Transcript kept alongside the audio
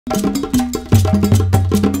I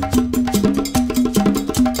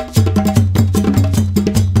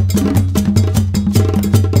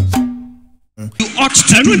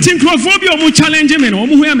don't think Clophobia challenge me.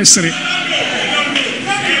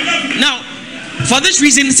 Now, for this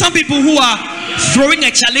reason, some people who are throwing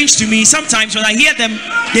a challenge to me, sometimes when I hear them,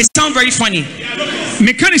 they sound very funny.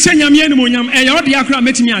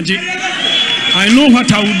 I know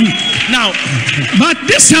what I will do. Now, but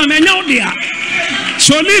this time I know there.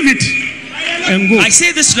 So leave it and go. I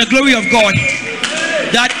say this to the glory of God,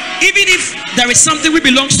 that even if there is something which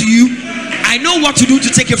belongs to you, I know what to do to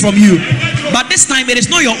take it from you. But this time it is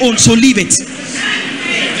not your own, so leave it.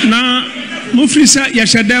 Now, Mufrisa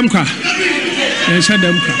Yashadamka.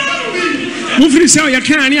 Mufrisa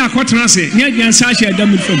Yakani Akotrase, Nyan Sashi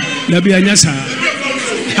Adamifum, Labianyasa.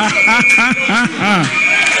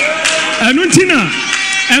 Anuntina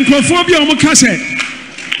and Clophobia Mokase.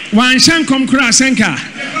 One sham come senka.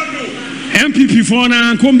 MPP for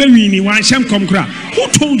na Kombewini, one sham come cra. Who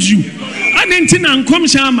told you? Anuntina and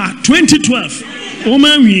Komshama 2012.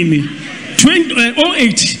 Oman Wini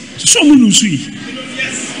 2008. So Munusui.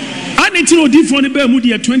 Anuntina did for the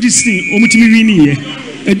Bermudia 2016. Omutimi Wini.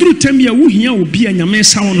 A true Tembia who here will be a Yaman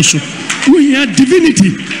Sawonoso. Who here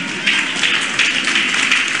divinity.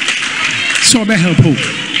 So be helpful.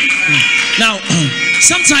 Now,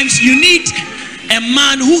 sometimes you need a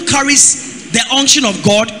man who carries the unction of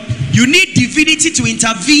God. You need divinity to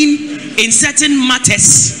intervene in certain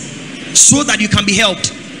matters so that you can be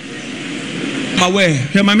helped.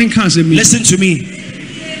 Listen to me.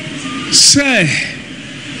 Say,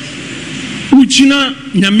 Uchina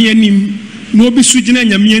Yamianim, Nobi Sujina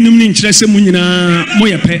Yamianim interest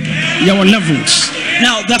Moyape, your levels.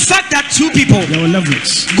 Now, the fact that two people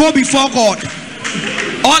go before God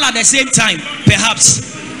all at the same time, perhaps,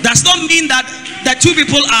 does not mean that the two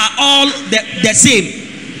people are all the same.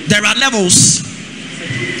 There are levels.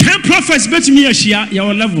 10 prophets bet me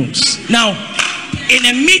your levels. Now, in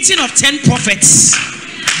a meeting of 10 prophets,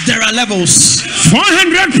 there are levels.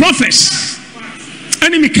 400 prophets.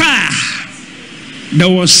 And in Micaiah, there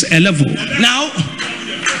was a level. Now,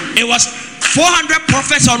 it was 400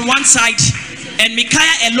 prophets on one side and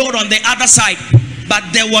Micaiah alone on the other side.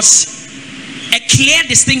 But there was a clear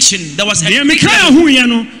distinction. There was a Micaiah who you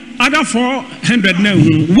know, other 400 now.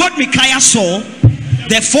 What Micaiah saw,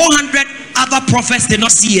 the 400 other prophets did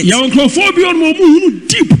not see it.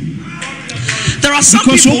 Deep. There are some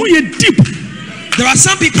people. There are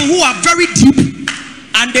some people who are very deep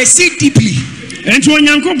and they see deeply. And so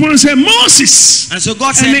say Moses. And so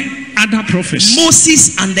God said, other prophets.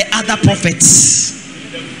 Moses and the other prophets.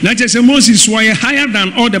 Not just Moses was higher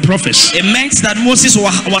than all the prophets. It meant that Moses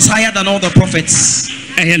was higher than all the prophets.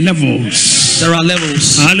 Levels. There are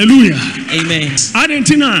levels. Hallelujah. Amen.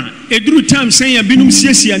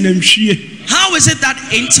 How is it that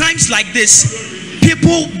in times like this,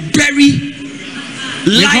 people bury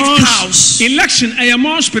live cows? Election are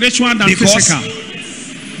more spiritual than physical.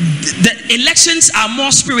 The elections are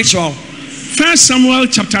more spiritual. 1 Samuel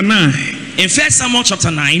chapter 9. In 1 Samuel chapter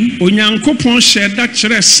 9,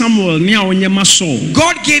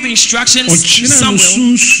 God gave instructions to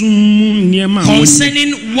Samuel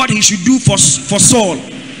concerning what he should do for Saul.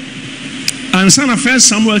 And 1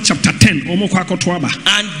 Samuel chapter 10.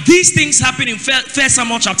 And these things happened in 1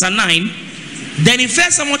 Samuel chapter 9. Then in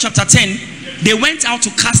 1 Samuel chapter 10, they went out to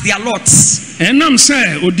cast their lots. And I'm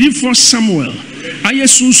saying, for Samuel,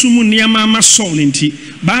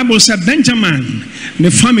 Bible said Benjamin, the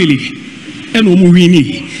family. And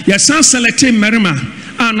Omuwini, your son selected Merima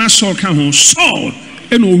and Saul Saul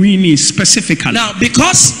and Owini specifically. Now,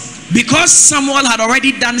 because Samuel had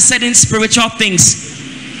already done certain spiritual things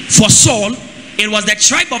for Saul, it was the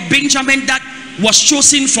tribe of Benjamin that was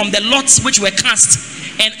chosen from the lots which were cast,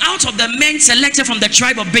 and out of the men selected from the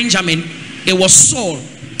tribe of Benjamin, it was Saul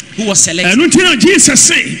who was selected. And until Jesus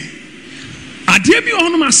say, "I dare be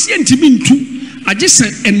on my sin to be too." I just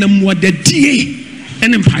said, "And the more the day."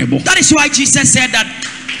 That is why Jesus said that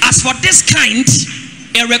as for this kind,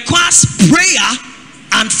 it requires prayer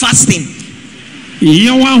and fasting.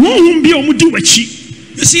 You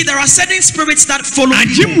see, there are certain spirits that follow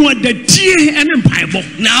people.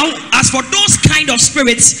 Now, as for those kind of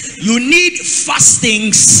spirits, you need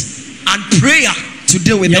fastings and prayer to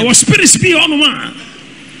deal with them.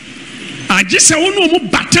 I just say,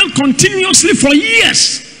 battle continuously for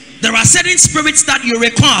years. There are certain spirits that you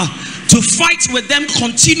require to fight with them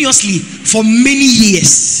continuously for many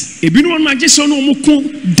years.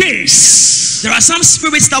 Days. There are some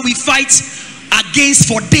spirits that we fight against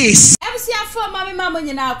for days.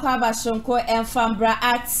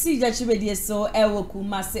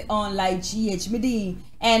 Kumasi online GH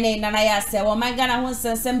ene nana ya se wo man Ghana ho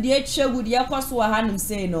nsensem de atwa wudi yakoso wa hanum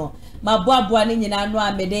sei no maboaboa ne nyina no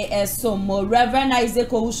amede esomo Reverend Isaac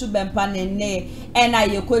Owusu Bempa ne ena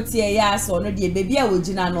yekotie ya so no de bebi a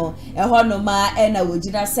wogina no eho no ma ena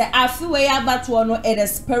wogina se afiwe ya bato no it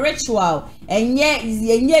is spiritual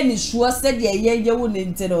enye ni shuo se de yenye wo ne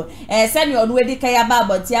ntino se ne ono wedi kaya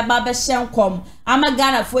baba ti aba be hyenkom ama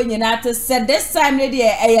Ghana fo nyina te se this time ne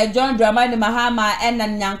de John Dramani Mahama ena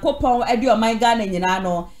Nyankopon ade o man Ghana nyina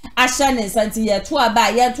no ahya ne nsanti ye to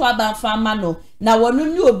aba fama no na wonu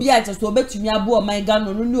ni obi a teso obetumi abo o man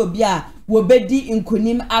Ghana no ni obi a wobedi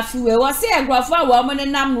inkunim afiwe wase agrafo a wo mo ne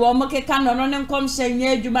nam no mo keka no ne nkom hyenye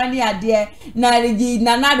adwuma ne ade na rigi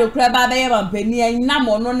nanado kra ba be ye mampani nam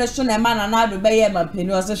no ne so na ma nanado be ye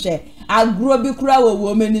mampani o so hwe agro bi kra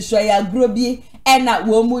wo mani so ya agro bi ena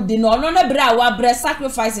wo mu di no no bra wa bre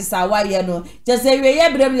sacrifices a wa ye no je se we ye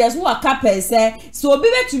bre bre so wa kapese so obi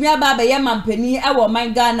betumi aba be ye mampani e wo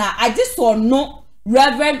man Ghana age so no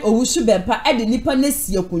Reverend Owusu Bempa e de nipa na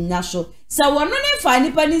sie kunya so sa wono ne fa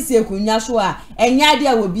nipa ne sie kunya so a enya de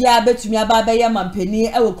a obi a betumi aba be ye mampani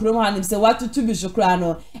e wo krom hanim se watutu bi so kra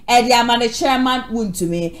no e de amane chairman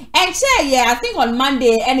wuntumi enche ye I think on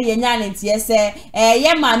Monday ene ye nya ne ntie se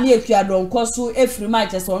ye maami AKUA DONKO'S so efiri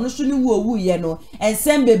match so no so ni wu ye no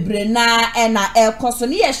ensem bebre na ena ekoso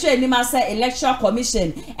ne ye hwe ni ma se election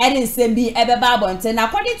commission ene nsem bi ebeba abonten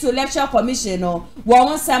according to election commission no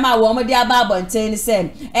wo nsem a wo mo de aba abonten se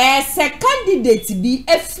se candidate bi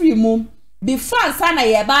efiri mu before sana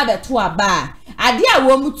ye ba beto aba ade a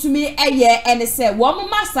wo mutumi eye ene se wo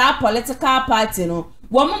ma sa political party no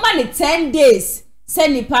wo ma ne 10 days se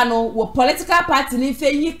nipa no wo political party ni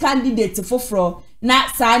fe yi candidate foforo na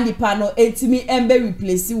sa nipa no etimi embe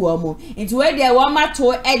replace wo mo into we dey wo ma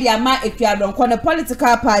to e dey ama AKUA DONKO'S the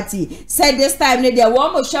political party said this time ne dey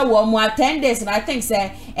wo mo hwe wo mo 10 days and I think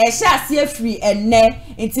say e sha se free enne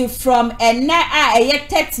into from enne a eye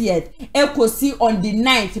 30th ekosi on the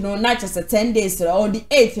 9th no na just 10 days on the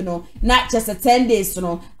 8th no na just 10 days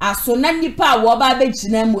no aso na nipa wo ba be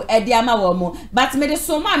gina mu e dey ama wo mo but me dey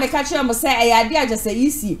so ma me ka kire mo say e ade a just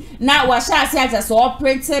easy na wa sha se just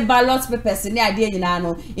print ballot papers ni ade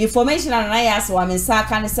no information and I ask wa mensa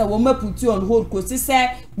kan say wo maputu on hold ko si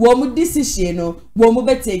say wo mu decision no wo mu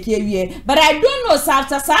be take ewie but I don't know so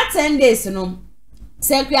after 10 days no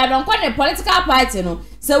say AKUA DONKO'S the political party no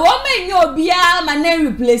say wo menye obia ma na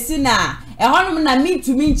replace na e honum na me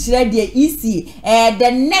to me kire de easy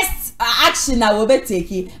the next action na we be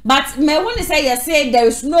take but me when say you say there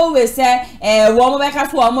is no way say wo mo be ka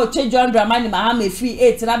so wo mo John Dramani Mahama free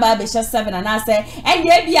 8 na ba be 7 and I say and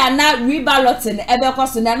dey bia na reballoting e be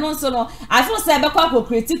koso na no so no I feel say be kwa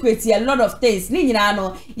critique a lot of things ni nyina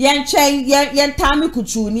no yen twen yen time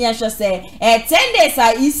kuchu ni ehwe say 10 days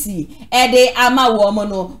are easy e dey ama wo mo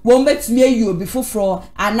no wo betumi ayi obi foforo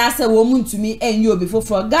and I say wo mu ntumi enyi obi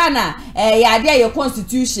foforo Ghana ya dey your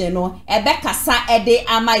constitution no e be kasa e dey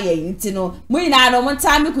ama ye ntino muina no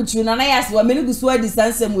montami kutu na yas wa meni gusu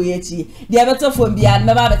distance mu yechi dia beto phone bia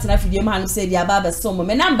me ba betena fidie ma no say dia ba be so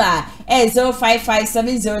me number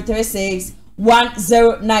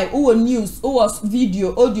 0557036109 uwo news uwo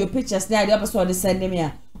video audio pictures na dia person de send me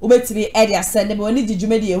a obetimi area send me oni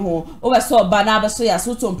jijumedi ho obe so ba na be so ya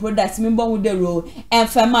so to product me mbon hu de ro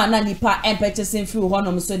enfema na nipa purchasing free ho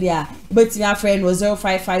no so dia obetimi afriend no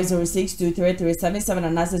 0550623377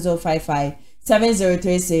 and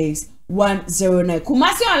 05570361009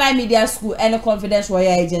 Kumasi Online Media School and a confidential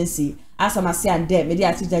agency asamase and dem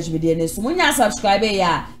media teacher media ne so munya subscribe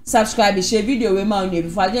ya subscribe share video we ma onye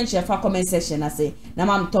before agent share for comment section ase na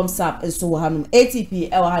mam thumbs up so wo hanum ATP e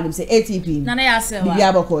wo hanum say ATP na na ya se wa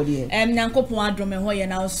bibia bokode nyankopon adome ho ye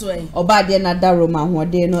na so e oba de na daro ma ho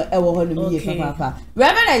de no e wo hanum ye papa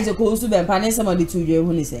Reverend Isaac Owusu Bempa ne somebody to you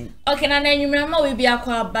hu ni say okay na enwumra ma we bia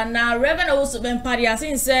kwa ba na Reverend Owusu Bempa dia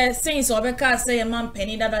since obeka say e man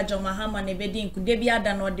pani dada John Mahama ne bedi nkude bia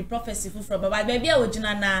da no the prophecy for baba bia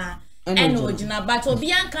ogina na eno ogina but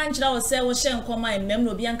obi anka nchira wo say wo hye nkoma emem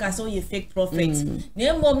no obi anka say wo fake prophet na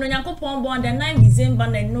emom no Nyankopon born the 9 December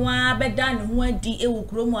na no abeda ne ho adi ewu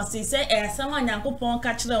kromo ase say esama Nyankopon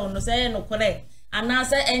ka kire wo no say no kore ana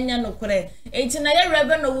say enya no kore enti na ye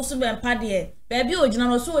Reverend Owusu Bempa de baby ogina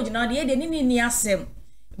no so ogina de ye ni asem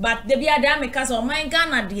but de bia da meka say o man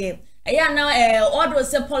Ghana de eya na order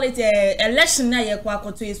say election na ye kwa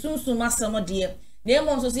akoto esunsun asem de na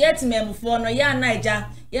emom so yetimemfo no ya naija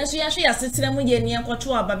yeso ya setere mu ye ne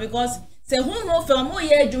enkoto aba because se hu no fe mo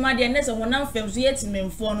ye adwuma de ne se honam fem so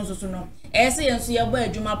yetimemfo no so no ese yenso ye bo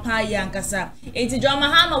adwuma pa ya ankasa enti John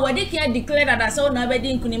Mahama wadi kia declare that so na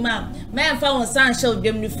bedi nkunima memfa won san show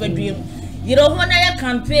dem ni fadwem yiro ho na ye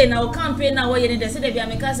campaign na wo campaign na wo ye ne de se de bia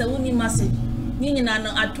meka se woni message nyina no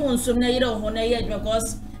aton som na yire ho na ye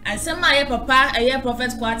because asema ye papa ye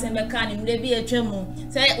prophet kwaten be kan ni bi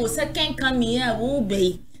atwam say o second coming a wo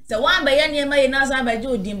be say one be ye niema ye na sa ba je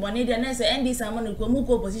odinbone de na say NDC amon ko mu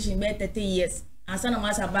ko position be 30 years ansana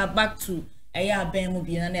masa back to aya ben mu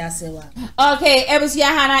bi na asewa. Okay, ebusia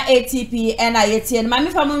hana ATP and ayetien mami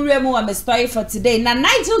famu remu wa me story for today. Na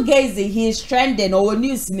Nigel Gaisie, he is trending or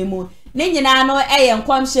news ni mu. Ni nyina no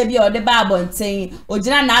nkwamhye bi o de ba abonten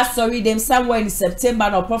ogina na sorry them somewhere in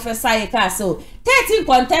September no prophesy ka so 13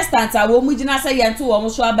 contestants a wo mu gina say yento wo mo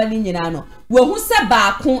so aba ni nyina no we hu se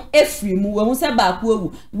baako efri mu we hu se baako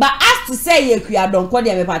ewu but as to say ye AKUA DONKO'S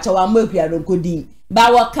de me pa cha wa mo AKUA DONKO'S din ba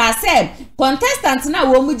wo ka say contestant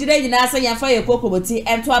na wo mu gina nyina say yemfa ye kokoboti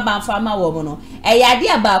ento abanfa ma wo mo no eyade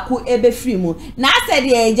abaako ebefri mu na say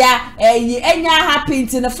de eja enya happy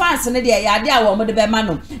to the fans ne de eyade a wo mo de be ma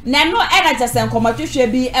no na no era jesen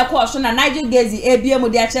komatwehwe bi ekọ so na Nigel Gaisie ebie mu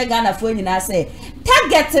de a che Ghana fo nyina say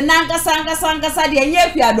target nankasa de ye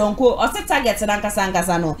AKUA DONKO'S o se target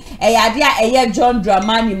nankasa no eyade a eye John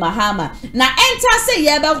Dramani Mahama na enter say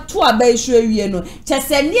ye be to aba ehwe wie no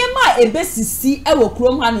chese niema ebesisi ewo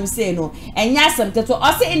krom hanum say no enya asem teto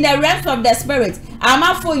o say in the realms of the spirit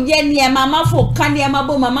amafo ye niema amafo ka niema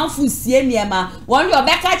bo amafo sie niema won yo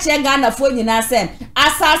beka che Ghana fo nyina say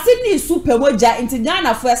asase ni super moja into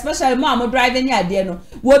Ghana fo especially mo am driving ni ade no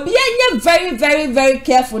wo bi enye very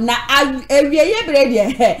careful na ewie ye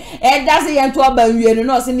brede e da say ye to aba wie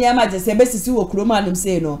no say niema je se besisi wo krom hanum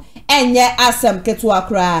say no enye asem ketwa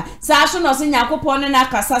kra sa so no se nyakopon na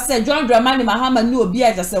kasa se John Dramani Mahama ni obi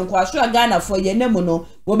a jase nkwa so Ghana for ye nemu no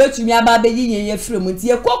wo betumi aba beyi ye frem nti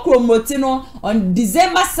ye kokromoti no on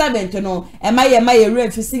December 7th no ema ye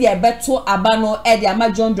refisi ye beto aba no e de ama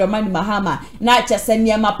John Dramani Mahama na chese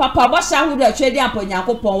niema papa bo sha hu de twedi ampo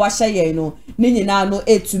nyakopon wa hye ye no ni nyina no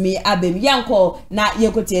etumi abem yanko na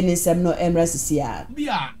yekotie ni nsem no emrasisia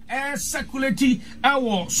bia circulate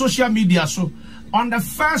our social media so on the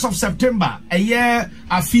 1st of September, a year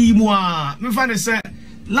afimwa. Me find say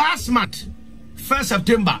last month, 1st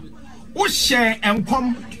September, we share and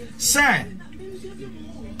come say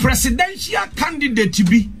presidential candidate to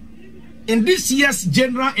be in this year's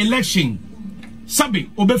general election.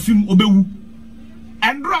 Sabi obefim obewu.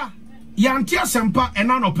 Andra yantia sempa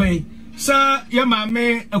enanope sir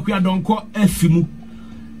yamame AKUA DONKO'S efimu.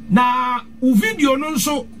 Na u video no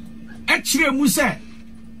so echire mu say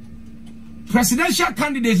presidential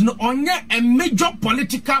candidates no onye a major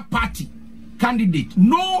political party candidate.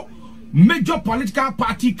 No major political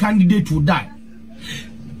party candidate will die.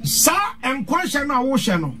 Sa and question na wo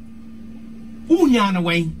hye no. Unya na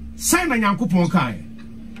wen. Sai na Nyankopon kai.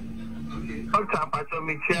 Okay, pacho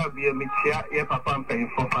me chia ye papa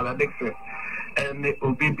paying for Father Dixon and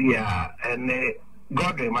Obibia and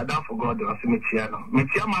Godwin, Madam for Godwin, me chia no. Me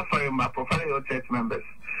chia my friend, my profile church members.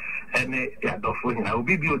 And yeah, I will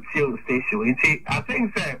be able to station. I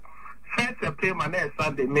think that 1st September next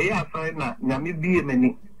Sunday, may I find Nyami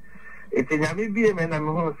BMN. It's Nyami BMN, I'm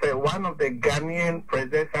going to say one of the Ghanaian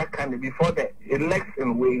presidential candidates before the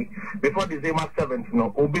election, before December 7th,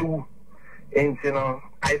 no, Obiwu. And you know,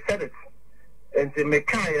 I said it. And to make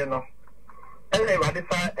you know,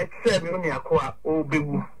 except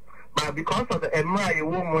Obiwu. But because of the MI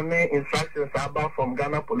woman instructions about from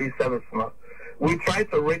Ghana Police Service, no. We try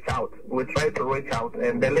to reach out.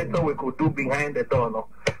 And the little we could do behind the door, no,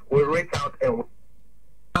 we reach out and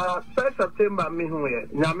 1st September,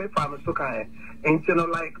 Nyame Famisuka, and you know,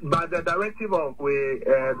 like by the directive of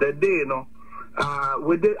the day, you know,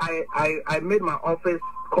 I made my office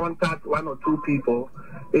contact 1 or 2 people,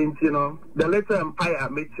 and you know, the little empire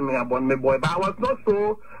made me about me boy, but I was not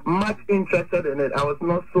so much interested in it.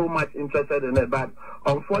 But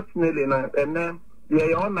unfortunately, you know, and then.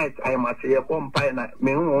 Yeah, all night I must say, me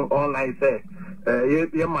online say,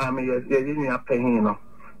 your mammy, you're paying, you know.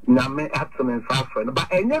 Name absent suffering. But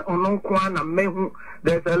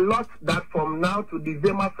there's a lot that from now to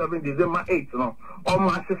December 7, December 8, you know,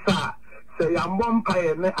 almost say, I'm one pie,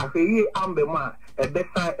 and I say, I'm the man, a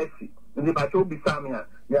better essay. The battle be Samia,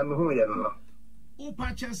 Yamu, you know. O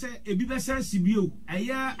Pacha say, a bit Sibiu, a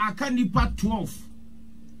year, I can't part 12.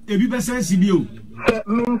 A bit Sibiu.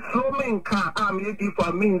 Mean so many can I'm looking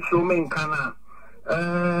for mean so many can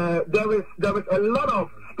there is a lot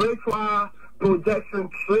of spiritual projection,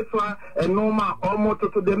 spiritual and normal almost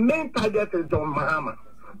to the main target is John Mahama.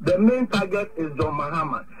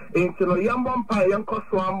 In you know young vampire, young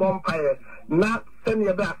Koswan vampire, not send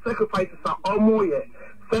your back sacrifices are almost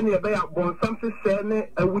send your back born something saying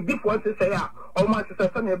and we did want to say almost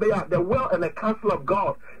send your back the will and the counsel of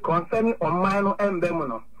God concerning on minor and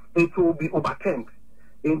demono. It will be overturned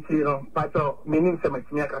into, you know, but meaning some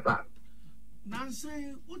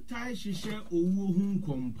Nancy, what tie she share owu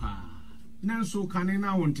kompa. Nanso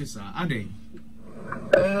kanena wonte sa ade.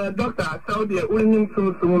 Doctor, so the winning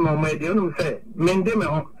so soon no my dear no say mende me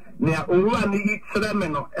ho na owu ani itsre me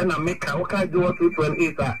no e na meka o ka do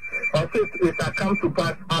 228 or say it come to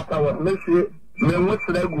pass afterwards me say me what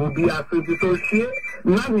say go be as so she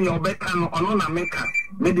na me obeka no ono na meka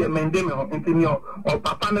me de mende me ho enti me o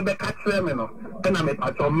papa ne beka tsre me no e na me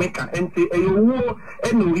pa to meka enti e owu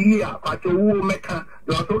e no yi a pa to owu meka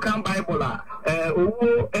you also can Bible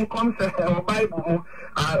owu enkom say o Bible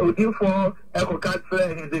odin for Ekokat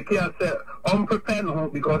Hezekiah said prepare no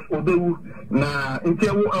because obewu na nti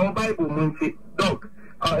our Bible munti dog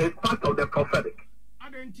it's part of the prophetic.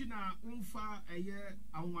 Adentina unfa eye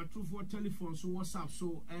awatu for telephone so WhatsApp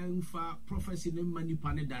so unfa prophecy ne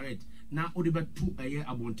manipane direct na odebetu eye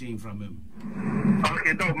abonten from him.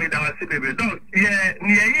 Okay, dog me that was baby dog yeah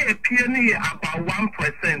near appear near about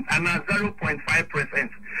 1% and 0.5%.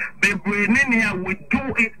 Baby we do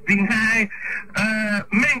it behind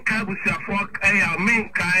main kai we say for main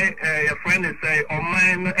kai your friend is say or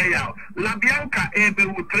mine La Bianca ebe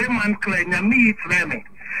with 3 months clear na me training.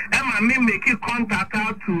 Emma me make contact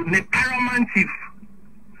out to the paramount chief.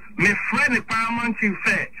 My friend the paramount chief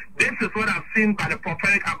said, this is what I've seen by the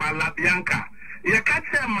prophetic about La Bianca. You can't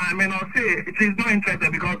say man, may not say it is not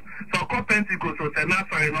interested because so called Pentecost was a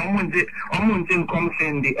sorry, no comes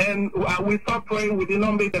in the end. We start praying, we did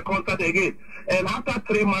not make the contact again. And after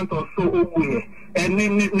 3 months or so, and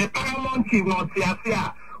then the paramount chief not see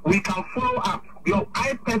we can follow up.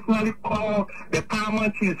 I personally call the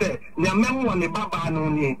paramount chief say, "Nyamemu ne baba no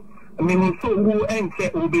ni." Me so who say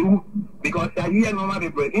obewu because I hear normal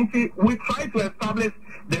break. We try to establish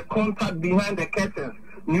the contact behind the curtains.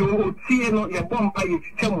 You see no your bomba you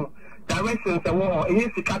chemu directions and war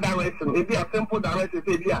any sika direction. If a simple direction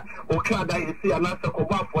say dia okay that you see another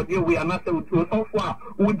koba for the we another so far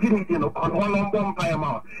we didn't on one bomba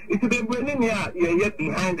amount. It be bringing here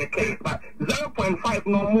behind the case but 0.5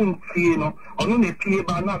 no moon on the pay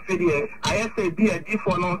but not video. I say be a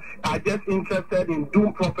different no are just interested in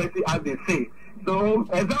doom prophecy as they say. So,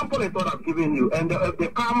 example is what I've given you, and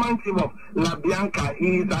the paramount chief of La Bianca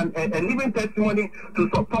is a living testimony to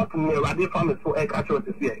support me. Radi family for Ekacho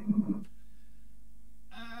this year.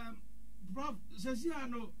 Rob, says you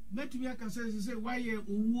know, let me say why you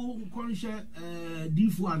conscious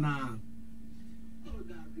difuana.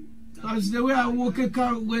 Because the way I walk a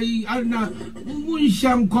car, way I know,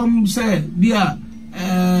 sham come say, dear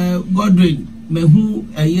Godwin, me who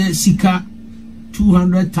a year sika.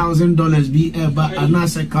 $200,000 be eba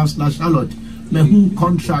anase Councillor Charlotte me who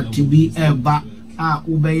contract to be eba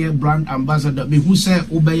ubeye brand ambassador me who say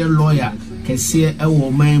ubeye lawyer kese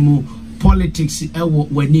ewo maimu politics ewo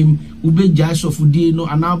wanim ubeja sofu no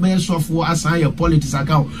ana ubeye sofu asan your politics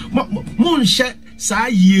account mon she sa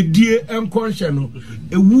yedie enkonshe no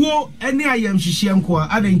ewuo ene ayam hihie nko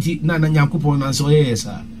adenti na nyankopon na so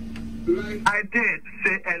yesa I did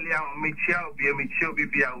say earlier Michelle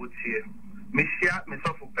bibia wotie Misia,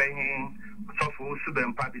 Misofu Penny, Sofu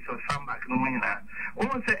Suben Party, so Sambak, no winner.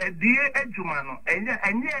 Almost a dear Edumano,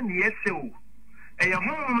 and yes, so a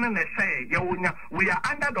home and say, we are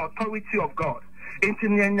under the authority of God. Into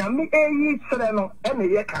Nyami, Sereno, and a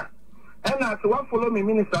Yeka. And as one follow me,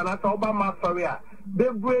 Minister, and as Obama, sorry, they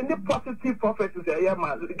bring the positive prophecies.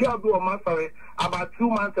 The girl do a man, sorry, about 2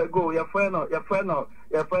 months ago. Your friend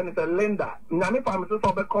is a Linda. Nyami, I'm so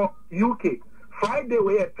UK. Friday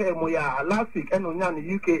we pay moya last week and on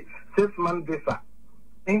the UK 6 month visa.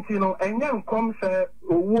 And and young comes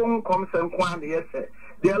won't come and kwan yes.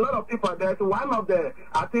 There are a lot of people there. So one of the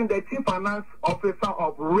I think the chief finance officer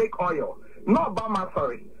of Rake Oil, not Bama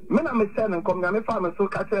sorry. Men are missing and come na farm so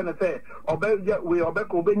catch and say we obey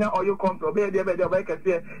oil company obey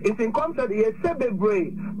it's in concept he said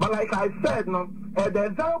brave. But like I said no the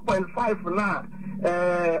 0.5 now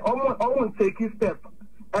almost take his step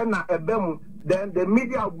and a bemu. Then the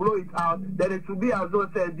media will blow it out. Then it will be as though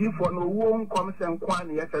said, for no one comes and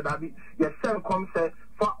quan, yes, yes, comes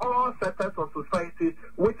for all sectors of society,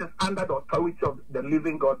 which is under the authority of the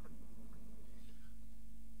living God.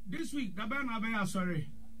 This week, the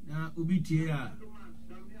sorry, Ubitia.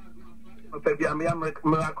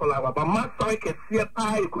 Miracle hour, but my sorry can see a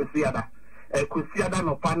pie, could see that. Kusiada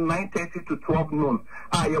no pan 9:30 to 12 noon.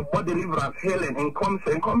 Your body deliverance healing and comes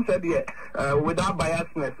said here without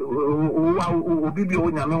biasness. Ubibi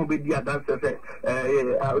onyame obedi adanse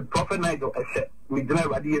Prophet Nigel ese we deny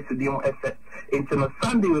radi to dim ese into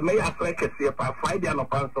Sunday we may Africa see Friday and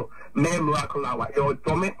panso may miracle hour your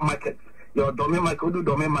domain market do domain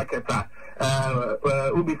market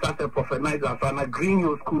ubi sase Prophet Nigel sana Green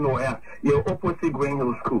Hill School no your opposite Green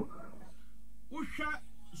Hill School. Usha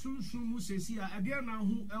Sumu Sesia, Adriana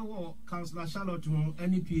who ever Councillor Charlotte home,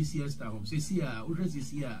 any PCS town, Sesia, Usha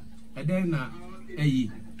Sesia, Adena,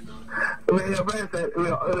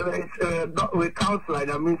 we councillor,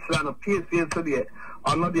 I mean, Slano, PCS, so the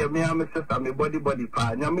or not the mere sister, my body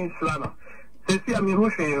pa, I mean, Slano. Sesia, me who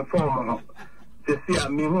she inform, Sesia,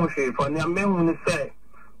 me who she for near men who say,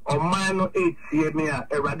 or mine 8 year me, a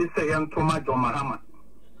radice young Toma John Mahama.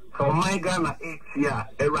 So my Ghana 8 year,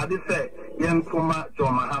 a radice young Toma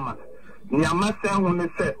John Mahama. Niamasa when they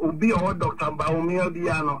say, Ubi or Dr. Baumio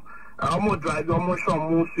Diano, almost drive almost show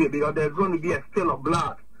Musi because there's going to be a spill of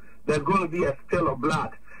blood. There's going to be a spill of blood.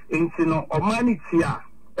 In Sino, or mine here,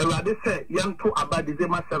 a radice young to about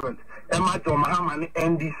December 7th, Emma John Mahama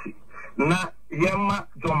NDC. Na Yama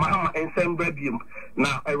John Mahama and Sam Brebium.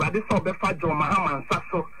 Now, a radical Befa John Mahama and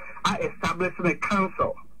Sasso are establishing a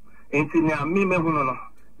council into Niamime Huno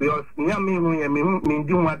because Niamime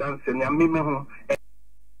Mindu dance and Niamime.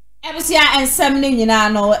 Ebusia ensem ni nyina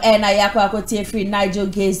no na yakwa akotie free Nigel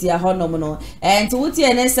Gaisie honom no enti wuti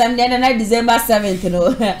ensem na December 7th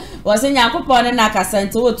no was Nyankopon na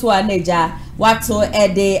kasante wotu anaja wato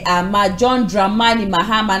ede ama John Dramani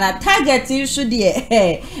Mahama na target issue de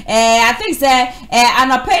I think say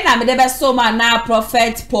anope na me de be so ma na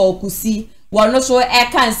prophet Paul Kusi wono so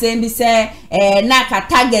kan say bi say na ka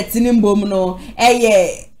target ni mbom no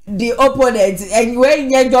the opponent and when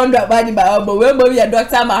you John Dramani Mahama when you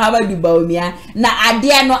Dr. Mahama Dubaumia na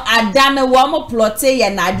ade no adane wo mo plotte ye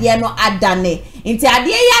na ade no adane inti ade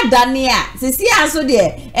ya adane a sisi anso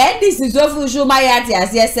de this is ofu shuma ya ti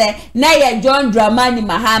ase se na ye John Dramani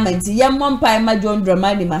Mahama inti ye mompai ma John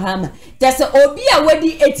Dramani Mahama just obi a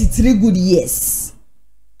wadi 83 good years.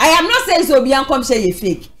 I am not saying so obi an come share ye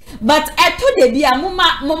fake but eto de bia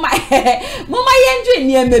mama yenju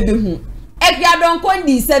ni emebi hu Ekuyadonko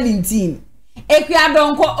ondi 17,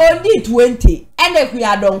 Ekuyadonko ondi 20, and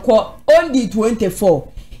Ekuyadonko ondi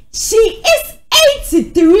 24. She is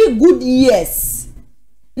 83 good years.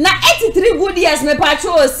 Na 83 good years me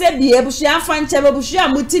pacho sebi ebushia fancheme ebushia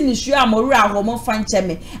mutini shua morura homo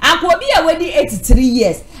fancheme. Anko obi a wedi 83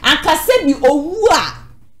 years. Anka sebi owu a.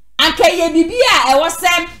 Anka ye bibia e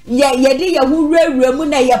wosem ye di ye wurewure mu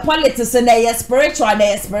na ye politics na ye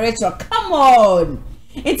spiritual. Come on.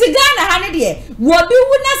 It's Ghana hane de wo bi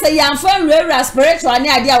wu na say yamfa rera spiritual ne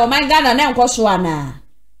ade a wo man Ghana na enkoso ana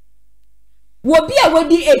wo bi a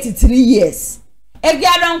wodi 83 years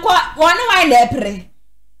egiadonko wonu wan na epre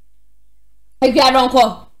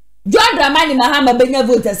egiadonko John Dramani Mahama benya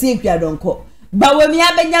voters egiadonko bawomi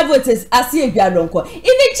abenya voters asi egiadonko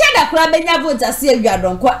ibi cheda kura benya voters asi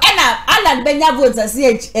egiadonko ena Alan benya voters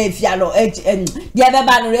efialo dia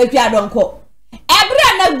beba no egiadonko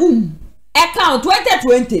ebra na gum account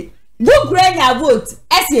 2020 book grenya vote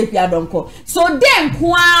SAP adonko so den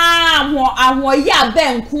kwa ahwo ya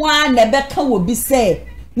ben kwa na beka wo bi se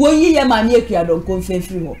wo yiye ma me akua adonko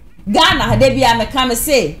mfefiri ho Ghana hade bia me ka me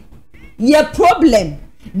say ye problem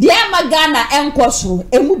dia ma Ghana enkoso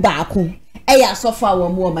emu baako eya sofa wo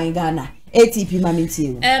mu o man Ghana ATP mamiti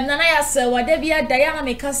nana ya se wade bia Diana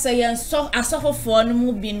me ka se yen so asofofo no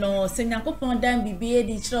mu bi no se Nyankopon dan bibie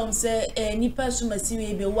di chrom se nipa sumasi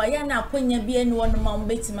we be wa ya na akonya bia ni wono ma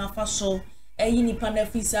mbetima fa so yi nipa na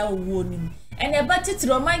fisa owo ni ene ba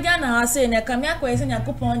titiro man Ghana ha se ne kam yakwa se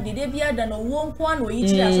Nyankopon de bia da no wo nko na oyi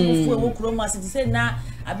kira asofofo ewo kroma se se na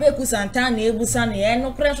abeku santan na ebusa na ye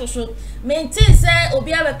no kre soso menti se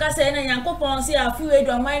obi abeka se na Nyankopon se afiwe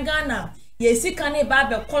do man Ghana yesi kane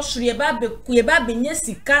babe kosure ye babe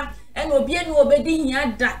nyesika ene obi enu obedi hia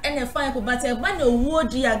da ene fan ko bate ba na owu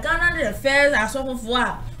di ya Ghana the first asofofo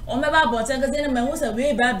a o me ba bote ngeze ne mehu se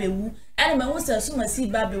we babe wu ene mehu se sumasi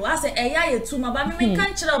babe wa se eya yetu ma ba me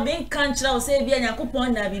kan kire obi kan kire o se bia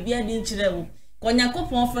Nyankopon na bibia di kire wo ko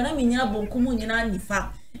Nyankopon fa na minya bonkum nyina nifa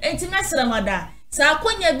enti mesra mada sa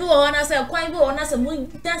akonya bi wo na se kwan bi wo na se mu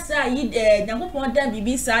dasa yi Nyankopon dan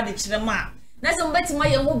bibi sa de kire ma na se mbetima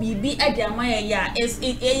ye ho bibi ade amaye ya is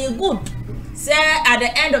good say at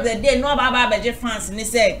the end of the day no baba beje fans ni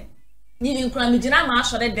say ni nkura mi gina ma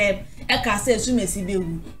asore dem e ka say sumesi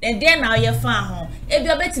bewu den na ye fan ho e bi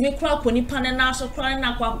obetimi kura koni pane na so kura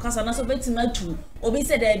na kwa kasa na so betima tu obi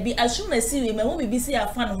say there bi asumesi we me ho bibi say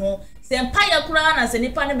afan ho say empire kura na se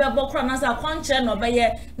nipa ne be bo kura na sa kwanche no be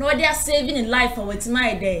ye no they are saving in life for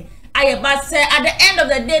wetima dey but say at the end of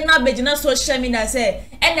the day na begina social media say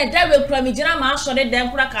and the we kura mi gina ma asore dem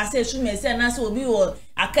kura ka say sumesi na so obi wo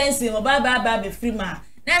akansi mo ba be free ma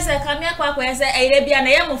na say kamia kwa say ere bia na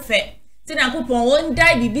ye mo fe ti Nyankopon won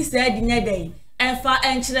dai bibi say di nyedai enfa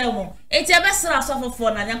enkyere mo eti ebesra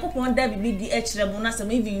sofofo na Nyankopon dai bibi di ekyere mo na say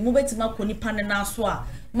even mo betima koni pane na so a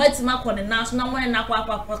matima koni na so na mo na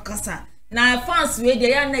kwa kasa na fans we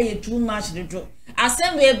dey ya na ye too much do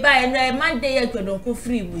asem we buy na Monday ye kwadonko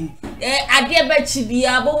free we ade ba chi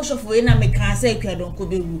bia bo shofo we na me kan say kwadonko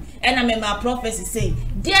be wu e na me ma prophecy say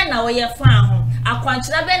dia na we ye fan ho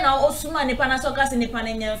akwankyera be na osuma nipa na so kase nipa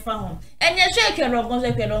na nya fa ho enye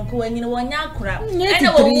hwe kwadonko wanyine wonya akora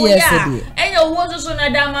ena wo wu ya enye wo so na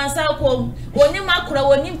da mansa ko woni makora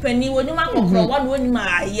woni mpani woni makokora woni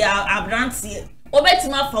ma ya abrantie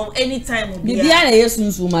obetima fa anytime bibia na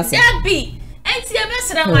yesunsu ma se bi enti e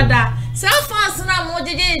besra mada sa fans na mo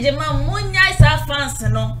jejeje ma munya sa fans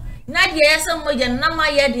no na de yesa mo je na ma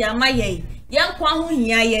ye de amaye yankwa ho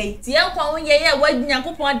hia ye ti yankwa ho ye ye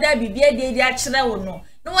wadnyankopon da bibia de a kire wo no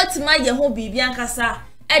na watima ye ho bibia nkasa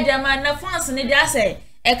e de ma na fans ne de ase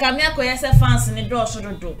e kamia ko yesa fans ne do so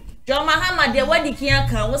do jo Mahama de wadikia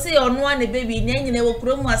ka wo se ono na baby na nyine wo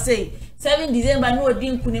kuro mu ase 7 December no odi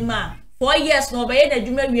nkunima 4 years no be na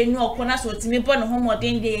dwuma wie nu okona so timi po no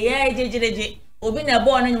homodin de ye jejereje obi na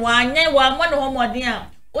bo no wanye wa mo no homodin a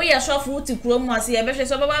o ye shofu uti kuro mu ase ye be hwe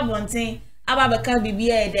so baba bonten aba be ka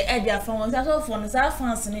bibia e de afa won so fo no sa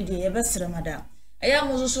fans ne de ye be sere mada eya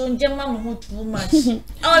mo so njema mo ho too much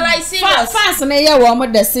all I see fans ne ye wo mo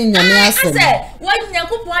de sin nyame aso say wanya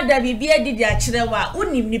kupon da bibia didi a kire wa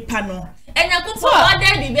unim nipa no enya kupon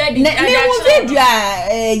da bibia didi a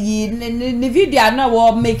video ni video na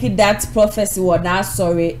wo make that prophecy wo na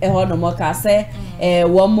sorry e ho no mo ka say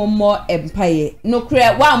wo mo empire no kure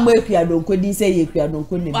wa mo akua donko din say ye akua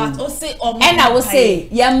donko ne bi o say o mo na wo say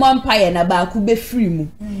ye mo empire na ba ku be free mu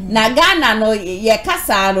na Ghana no ye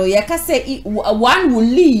kasa no ye kasa one will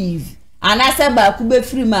leave and I said ba ku be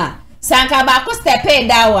free ma sanka ba ku step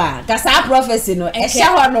down kasa prophecy no e sha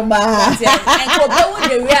ho no ba enko be wo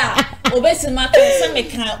de we a obesima kan me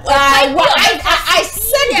kan I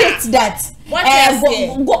said that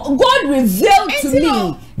God revealed to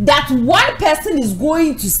me that one person is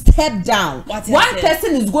going to step down. One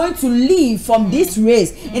person is going to leave from this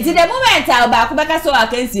race. Until the moment I ba ku beka so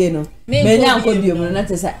akansie no. Me nya nko biom no na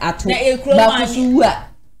tese ato. Ba ku su a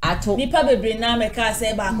ato. Nipa bebre na me ka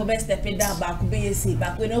say ba ku be step down ba ku be yesi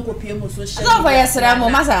ba ku no ko pie mo social. So for yesra mo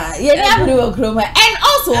masa ye nya bri wo kroma. And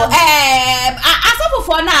also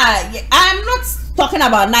for now I'm not talking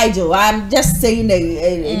about Nigel. I'm just saying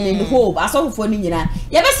in the hope. Aso for ni nyina.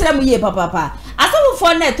 Ye be sra mo ye papa. Aso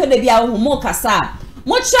for na to de bia ho mo kasa.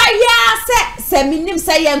 Mo try ya se minim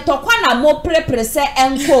se ye ntokwa na mo prepare se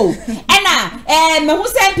enko. Ena me hu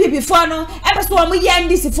se MPP for no e be so mo ye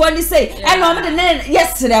ndisi for ni say e no mo de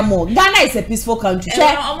yesra mo. Ghana is a peaceful country.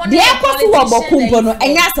 De ekoso wo bokumbo no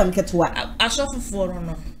enya asam ketwa. Aso for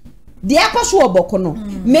no. De akwaso oboko no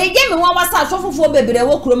meje me wan wasa asofofo bebre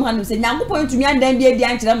wo krom hanu se nyankopon tumi andan de edi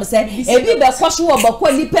ankere mo se ebi be kwaso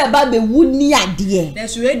oboko nipa ba be wuni ade na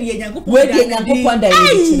so edi nyankopon da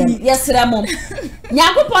edi kire yesra mo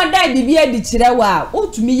nyankopon da bibia di kire wa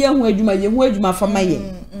otumi ye hu adwuma fama ye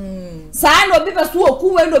saa no obi be so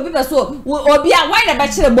okuwe no obi be so obi a why na be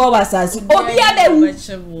kire bo wasase obi a be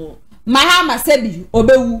wu Mahama sebi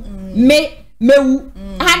obewu mewu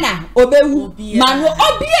Hana obewu manu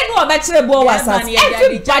obie no obekire bo wasase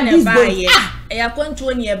everybody's going ya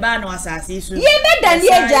kwantu ni eba na wasase so ye be dani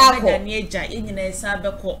eja akọ dani eja enyina esa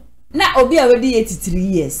beko na obi a wedi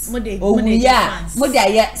 83 years oya mode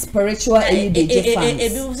aye spiritual age fans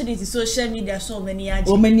ebi wo see social media so many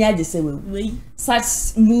age say we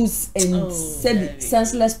such loose and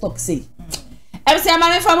senseless talk say say am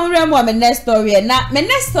me family remo me next story na me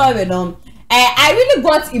next story no I really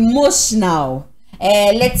got emotional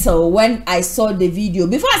little when I saw the video.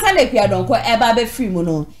 Before I saw the AKUA DONKOR eba be free mo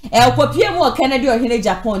no. Okopie mo Kennedy ohene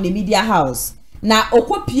Japan the media house. Na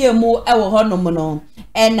okopie mo e wo ho no mo no.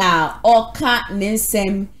 Na oka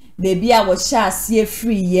nensem baby a wo sha sie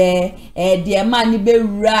free ye de man ni be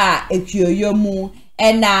wura ekyoyo mu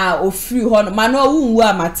na ofiri ho no man owunwu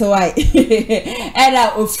amatewai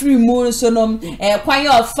na ofiri mu so no kwan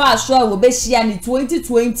ya ofa so wo be hia ni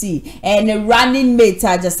 2020 ne running mate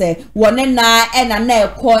aja say wone na na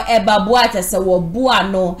ekọ ebabo aja say wo bua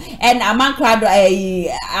no na amankrado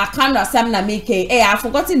akano asam na make I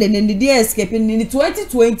forgotten the name the escape in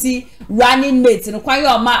 2020 running mate no kwan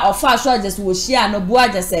ya ma ofa so aja say wo hia no bua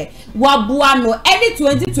aja say wa bua no any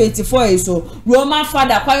 2024 so Roman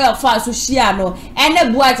father kwan ya ofa so hia no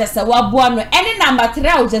ene bua chese wa bua no ene number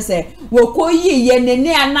 3 chese wo koyi ye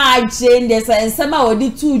nene ana aje ndesa ensema odi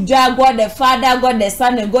tu dwa God the Father, God the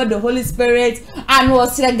Son and God the Holy Spirit and wo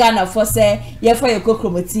sire Ghana for say ye for ye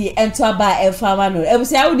kokromoti ento aba efama no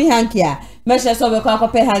ebusi awudi hankia meshe so be kwa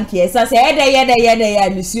kope hankia so say ede ya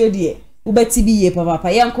nisuo die ubeti bi ye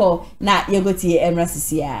papa yanko na yegoti emra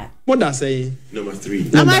sisia. What does say? Number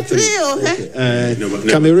 3. Number 3,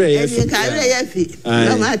 Camera yafi.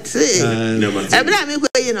 Number 3. Ebra me ko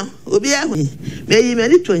yi no, obi ahu. Me yi me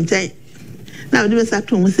ni to nchen. Na me sa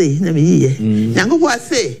to mu sei na me yi ye. Yanko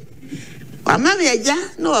say. Mama me eja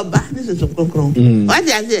no oba ni so konkron. What you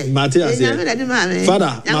say? Matthias.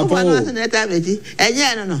 Father, my phone.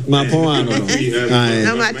 Enye no. My phone no.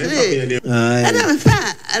 Number 3. Ana me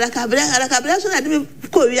fa ala kabra so na de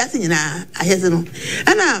ko wi ase nyina ahese no.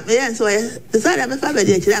 Ana me yan so ye. Desire me fa be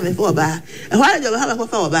de kira me fa oba. E ho ala jo ha ba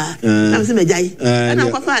fa oba. Na me se me jai. Ana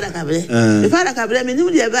ko fa ala kabra. Me fa ala kabra me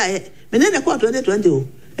nim de ba ye. Me ne de ko 2020 o.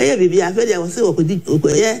 Eye bibia fe de wo se wo ko di ko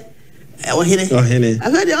ye. Ohine.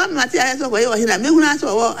 Afa de wa mate ayeso ko ye ohine me hunu aso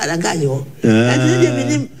wo adankaje wo. Enti de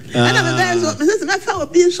minim. Ana me ba so me se me fa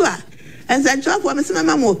obi so a. Ensa nchofo me se me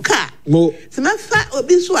ma mo ka. Mo. Se me fa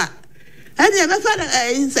obi so a. Ani me fa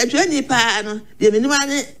ensa twani pa no. De minim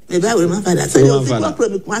ane me ba we ma fa da. Se yo ko pro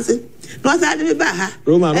mi kwase. No sa de me ba ha.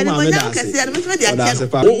 Roma me da.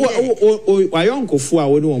 Wa yonkofo a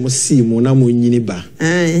wo ne wo si mu na mo nyini ba.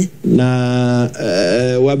 Na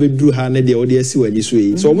wa beduru ha ne de wo de asi wani so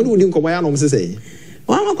yi. So mo ne wudi nkomo ya no mo sese.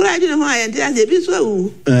 Wa mo kura adwene ho ayente ase bi so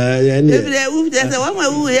awu. Ya ne. Ebi wu de se wa mo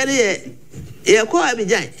awu ye de ye ko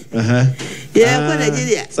Abidjan. Ye ko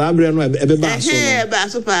Nigeria. Sa bre no ebe ba so no. Ba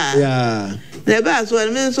so pa. Ya. Na ba so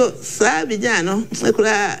me so sa Abidjan no e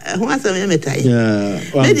kura ho asem ye metai.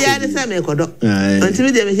 Me dia de se me kodo. Onti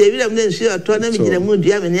me de me se bi dem de nsu oto na me gina mu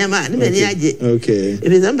dua me ne ma ne me ni age. Okay.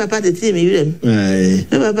 Ebi zam papa te ti me wirem. Me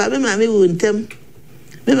papa me ma me wu ntem.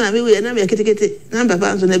 Me ma me wu na me ketekete. Na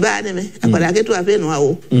papa nso ne ba ne me. Akwara ketu afi no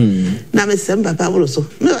awo. Na me sem papa wo so.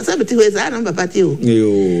 Me wa sa beti ho za na papa ti o.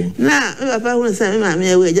 Yo. Na me papa hu se me ma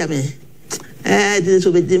me wu eja me. De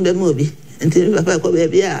so be dimbe mo bi. Enti me papa ko be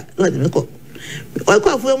bia no de me ko. Wa ko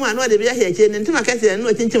afu mu anu de bia he eche enti ma kase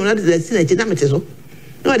no chinchim na de si na eche na mete so.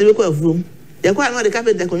 No de be ko afu mu. Ya kwa no de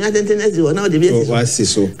carpenter ko nya tenten ezi wo na de bia si so. Wa si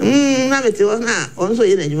so. Na mete wo na on so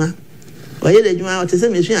ye na adwuma. O ye na adwuma o te se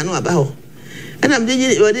me su anu aba ho. Ana me de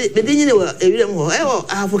nyini wo ewirem ho. E wo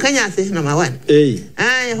afu kanya ase number 1.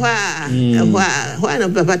 Ai hwa na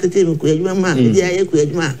papa tete me ku adwuma ma me dia ye ku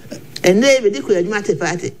adwuma. Enne be di ku adwuma te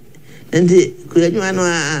party. Ndi ku adwuma no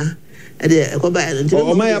a ade ko ba nti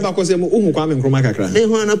o ma ya ba ko se mu uhu kwa me nkroma kakra me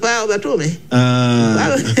hu no pa o beto me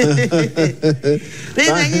me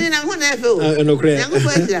na nyini na hu na efe o no kre yango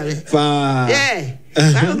fa tira me fa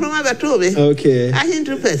ba nkroma beto me okay a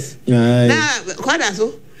hintu pes na ko da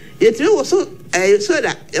so yetiri wo so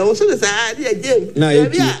soda e wo so sa ade agem na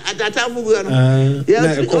bia atata fugu no ya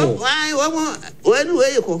wo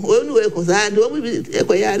ko sa do mo bi e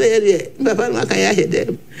ko ya re mbaba no aka ya hede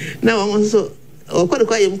na wo so o ko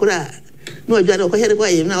ko yim kura no adwa ko here ko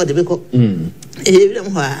yim na o de be ko e bi dem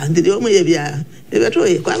ho a ndi o mo ye bia e beto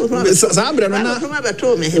e kwa ko sa bre no na ko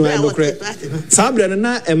beto me e bia wo sa bre no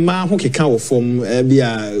na e ma ho keka wo fom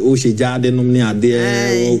bia o hye jade nom ne ade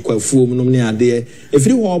o kwafuom nom ne ade e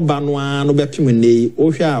firi ho ba no a no be pem nei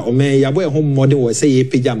o hwe a o me yabo e ho mmode wo se ye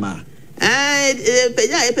pejama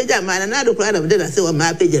pejama na do kura de na se wo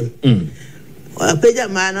ma pejam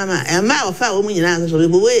pejama na ma e ma o fa o mu nyina so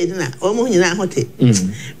bo we na o mu nyina hote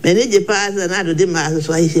me ne je pa na do de ma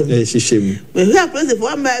so ahishem me hwa place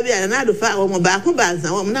for ma bia na do fa o mu ba ko ba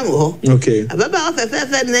san o mu na mo ho okay ababa o fe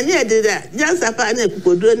na ne de da jansa pa na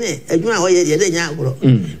ekukoduro ne adwuma o ye de nya agoro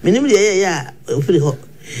me nim de ye ya ofiri ho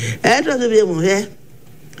e to so bi mu he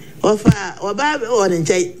ofa oba o ne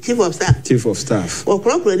nchai chief of staff o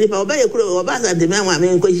proper ni pa oba ye kuro oba sa de me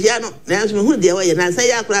me ko hia no na so me hu de wo ye na sa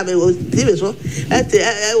ya kura me o tv so ate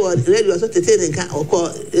wo radio so tete ne nka o ko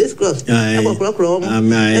this cross e ko proper o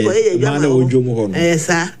e ko ye ma na ojo mu ho no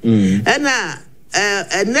sa na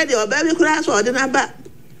na de oba be kura so de na ba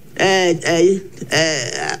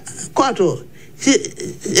koto Chief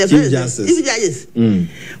Justice.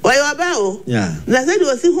 Why you about? Yeah. Na said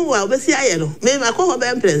you see who will be see I know. Me ma ko be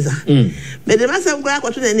empresa. Me de masam kwa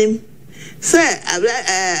kwato nanim. Say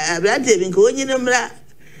abrante bi ko nyi numra.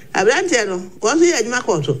 Abrante no, ko so ye adwuma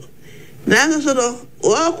koto. Na so do,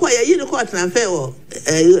 wo kwa ye yi court na fe wo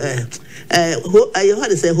ho how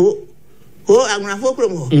to say ho aguna fo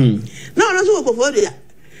krom ho. Na no so ko fo dia.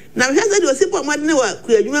 Na me say do si po mo ne wa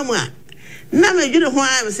ku adwuma mu a. Na me dwene ho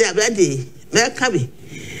am say abrante me kabi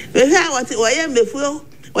me hwa what oye mefuo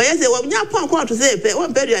oye se wo nya pon ko to se pe wo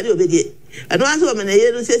pe duade obedie eno anso wo me na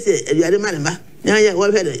ye no sese duade ma ne ba nya ye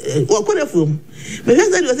wo pe wo ko na fuom me hwa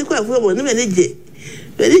se do se ko afuo mo ne me ne je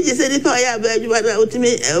Many just said if I have a to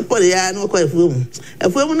me a poly no quite room. A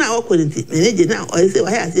woman now quality, many now I say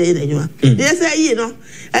I have said you. Yes, I know.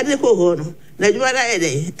 At the Cohono,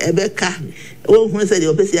 Najua a becca. Oh, who said the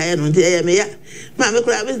opposite I am dear me. Mamma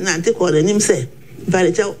Crabbe is not to call him say.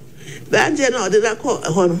 Very chow. But I know that I call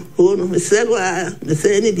a honor who said, well, the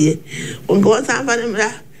same idea. On God, somebody.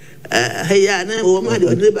 Hey, I know my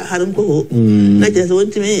daughter had him go. Not just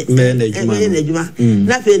want to me,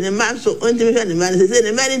 nothing. The man so want to be the man is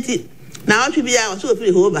in the now to be our so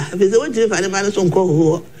free over. If it's want to find a man so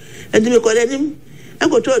called and to be called him, I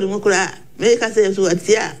go to the make us say so at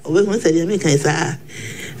here, or when said you make us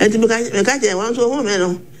and to be a one so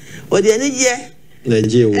woman or the energy. And a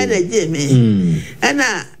Jimmy. And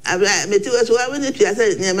now I met you as well when it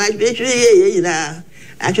said near my bakery,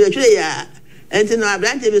 actually, and to know I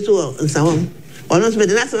planted it all and so on. One of the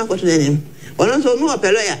national question, one also knew a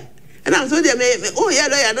lawyer. And I'm so they may, oh, yeah,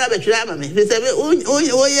 lawyer, I have a me. They said,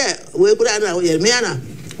 oh, yeah, we could have a Miana,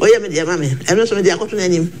 oh, yeah, dear mammy, and also the account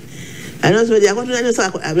name. And also the account name,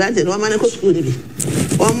 I planted one man could school to be.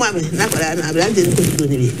 One mammy, not I planted could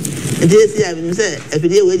be. And this year, I said, every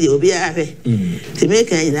day with you will be happy to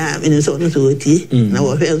make a Minnesota to tea.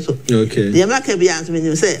 Now, so. Okay. The American be answered when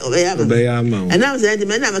you say, obey, and now said the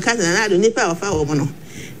man, I'm a cousin, and I don't need power of our mono.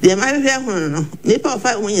 The American nipper of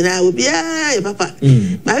 5 when I will be a papa.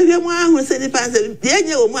 My one who said the pastor, the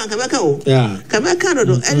angel one come back. Yeah, come back,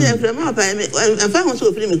 Canada, and then from up and found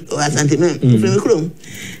so film or sentiment from the room.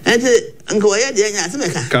 And Uncle Yadi and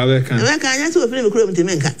Yasmeka, American, so film room to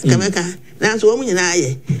make Kameka. Now, so woman and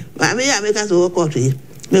I may make us all country.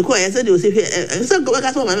 McCoy said you see here, and so go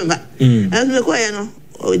back to my member. And McCoy, no,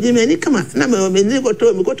 oh, Jimmy, come on, number of me, go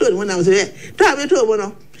to when I was there. Try me to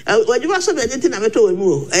one. What you must have anything I told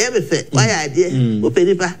you, I have a fit. Why I did, who paid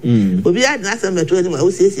it? Will be at nothing but 20 who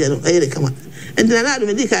says, I come on. And then I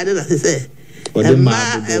don't think I did, as I say. And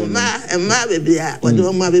ma baby, what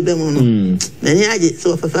do my baby moon? Then I did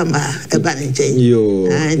so for a banning chain. You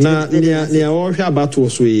near all your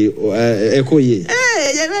battles, we echo ye.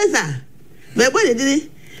 Eh, Yavesa. But what did it?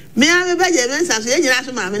 Me, I'm a bad Yavesa, so you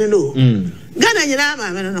ask my man, no. Ghana, you know,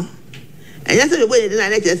 my man, no. And yesterday, when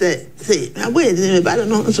I said, say, I'm waiting, but I don't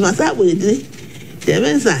know, so my son will do it.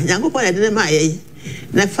 Yavesa, young boy, I didn't buy.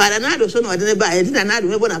 Na father, I don't know, I didn't buy it, and I don't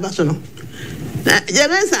know what about so.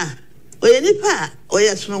 Yavesa. Oye nipa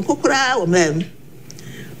oye sono kokora o mem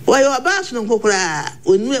oye oba sono kokora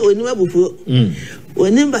onu abufuo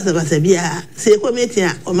oni mbasa bia se komiti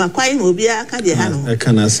a o makwai no bia ka de ha no e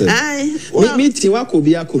kana se ai miti wako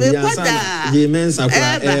bia sana je mensa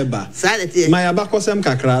kora eba my abakosem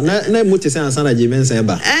kakra na muti se ansa na je mensa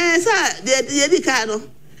eba sa de di ka no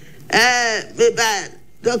me ba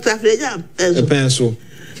Dr. Freja penso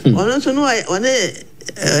ono so no one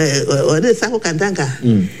sako kantanka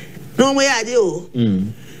no way I do.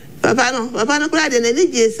 Papa no cried and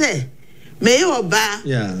they say, may you ba?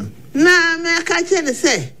 Yeah. Na me catch and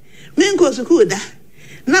say, Minko Sukuda.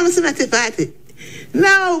 Now, it's a party.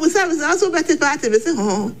 Now, we service also better party, Mr.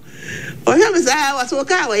 Home. Or him as I was so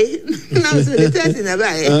coway. Now, it's the test in a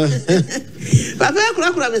bay. Papa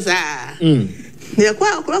Crocker, Miss Ah. Near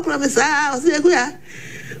Crocker, Miss Ah, was there.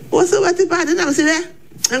 What's the better party now, sir?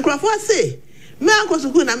 And Crawford say. Me uncle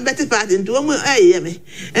Sukuna and better part into one me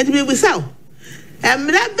and to be with South. And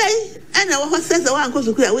that bay, and I was says the one uncle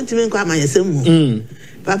Sukuna went to me and call my son.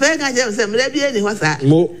 Papa can't tell some lady any was that.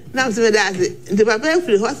 Now, so that the papa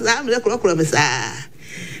free horse, I'm the clock of Miss Ah.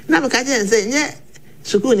 Now, I can't say, yeah,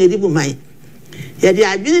 Sukuna dibu mine. Yet I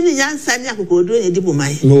have been in young son who could do any dibu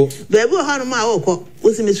mine. No, there were how my oko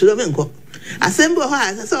was Miss Romanco. Assemble her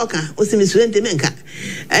as a soccer was Miss Rentimenka.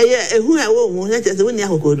 Who I won't let us win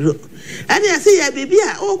your could do. And I see a baby,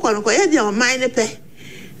 oh, quite your mind pay.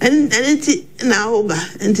 And it now over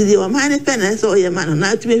until you are mine pen. I saw your man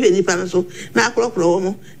now to be any panel. Now, clock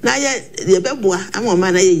romo. Now, yet the bebois, I'm a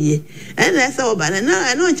man a year. And I saw by now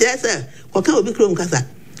I know, sir, what can be chrome casa.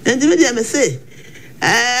 And the video may say,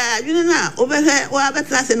 you know, over here, what about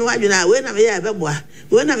class and what you know, when I'm here, bebois.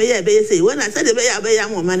 When I'm here, say, when I said the bay,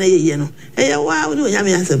 I'm a man a year, no. Hey, wow, do you have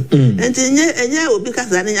answer? And you will be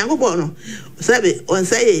because I'm a young bono. Sabe, on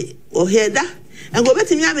say, or hear that. And go back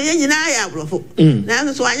to me, I'm a young eye,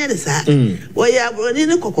 now, so I had a sa. Why, you are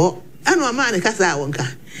in a cocoa. I know a man a casa wonka.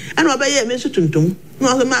 I know by a Mr. Tuntum.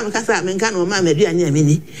 No, the mamma casa, and can no mamma, dear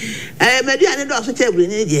mini. I made you an also table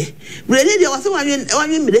in India. Really, was one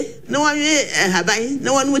minute, no one have I,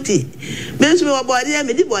 no one would tea. Men's more body, I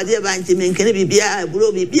made the body of Antiman, can it be beer,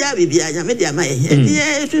 blow be beer, I made your mind.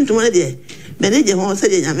 Yeah, to one day. Many of them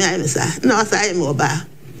said, I'm no, I am more bar.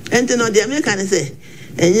 And to know the American say,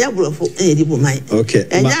 and ya brofo e di bumai okay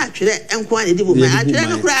and ya twere enko an di bumai atwere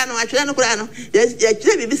no kura no ya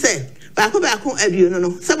twere bi say ba ko aduo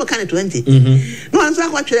no sabo kan 20 no anso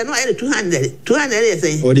akwatwere no aye 200 ye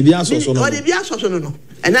say o de bi asoso no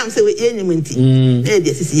and am say we enyimenti e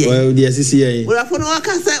de asisi ye o de asisi ye brofo no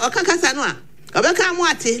okakasa no a obeka mu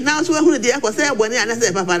ate na so ehunu de akose ebone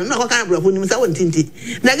anase papa no ko kan brofo nim sa wontinti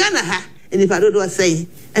na Ghana ha eni pado do say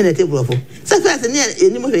ene te brofo sa first ne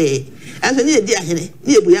eni mo hwe anso ne di ahene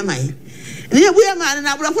ne ebuya man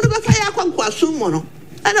na brofo no be fa ya kwankwaso mo no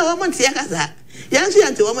ana wo mo nte yakasa yanso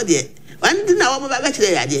yante wo mo de wandi na wo mo ba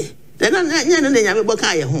kire ya de na nya ne nya me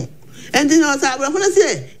boka ye ho enti no sa brofo no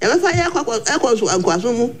se ya be fa ya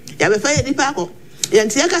kwankwaso mu ya be fa ya di pa ko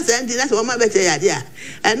yanti yakasa enti na se wo mo ba kire ya de a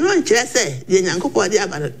eno nkire se de nyankopɔ de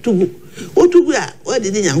aba tugu o tugu a o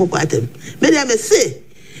de di nyankopɔ atem me de me se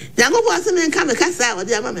nyankopɔ ase me nka me kasa o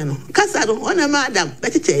de ama me no kasa no ona ma adam be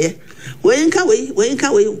kikeye wo nka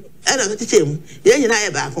ana kikeye mu ye nyina ye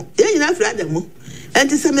ba ko ye nyina fira adam mu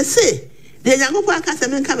enti se me se de nyankopɔ akasa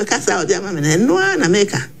me nka me kasa o de ama me no na me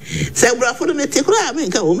ka se brofo do me te kura me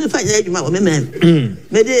nka o me fa nya adwuma o me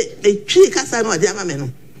me de me twi kasa no o de ama me no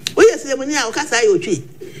o yesi mu ni a o kasa ye o twi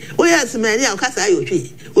o yesi me ni a o kasa ye o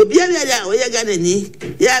twi obi abia o ye Ghanaian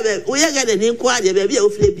ya be o ye Ghanaian ko ade be bia o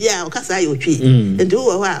fle bia o kasa ye o twi enti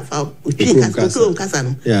wo ho afa o twi kasa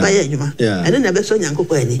no ba ye adwuma ene na be so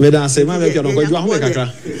nyankopɔ ani me da se ma be pia no ko dwa ho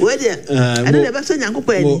kakra we de ene na be so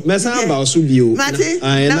nyankopɔ ani me san ba o so bio mate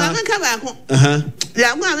na ma ka ba ko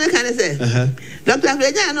ya go America ne se Dr.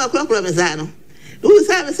 Freja no okro me sa no u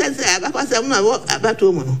sa me se ba kwa se mo na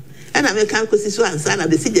abato mo no ena me kan ko si so ansa na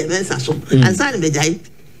be si je mensa so ansa na be jai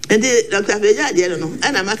and Dr. Freja de no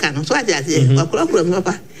ana maka no so ati ati okro me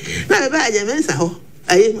papa na be ba je mensa ho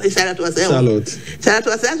ayi sala to ase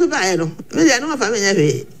so ba no me de no fa me nya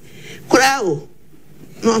hwe kura o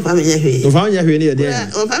no fa me nya hwe no fa me nya hwe ne de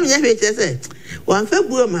o fa me nya hwe che se wan fa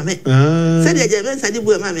buo ma me se de je mensa di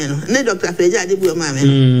buo ma me no ne Dr. Freja di buo ma me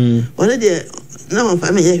no one de no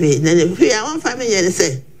fa me nya hwe ne de hwe a wan fa me nya ne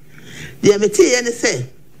se de me ti ye ne se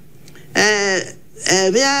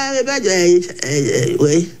me ba jo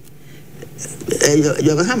we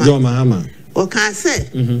yo Mahama o ka se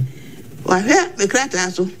wa hwe me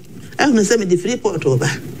krata so ehunu se me di free port oba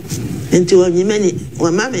enti wo nyimani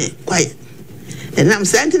wa mame kwai enam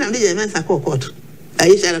senti na me mensa court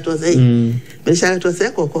ayi shara to say me shara to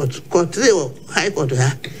say court wo high court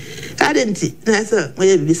ha adenti na so mo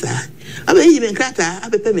ye bibisa aba yi me krata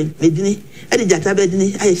apepe me dini edi jata be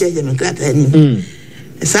dini ayi sheje me krata ani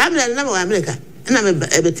sabra na mo America na me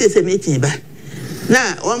ebete se me tin ba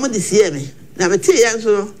na o mo disie me na me tie yan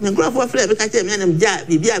so me nkrofo frɛ be ka che me na me ja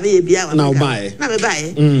bibia be ye bia wa na me bae na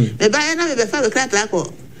me be fa be krata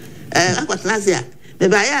akɔ akɔtnasia me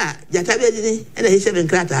bae a jata be dini na hye me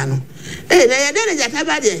krata no na ye de jata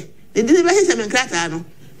ba de dini be hye me krata no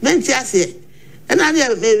me nti ase na me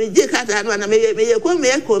je krata no na me ye ko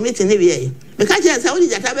me committee ni wie me ka che sa wo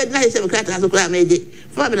jata be na hye me krata so kra me je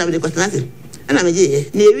fa be na me de kɔtnasia na me je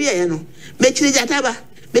na ewie no me chiri jata ba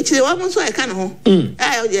me chiri wo mo so e ka no ho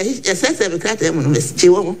ye sese be krata mo no me chiri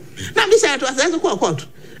wo mo na me share to ase so court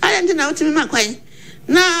ayi nti na otimi makwan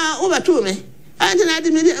na wo batu me ayi nti na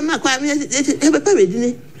adi me makwan me e be pa be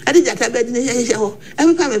dini adi jata be dini ye ho e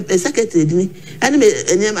be pa me secretary dini ani me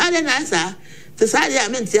enyam adi na asa se sa dia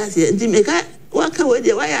me nti ase nti me ka wa ka we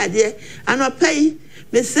dia wa ya ade ano pai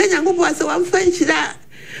me se nyangopo ase wa mfa nchira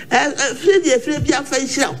free bia mfa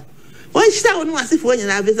nchira won shita wonu asifo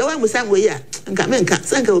nyina be se wa musa ngoyi a nka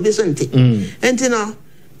sanka obi so nti enti no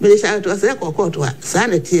me le sha to se kokoto a sa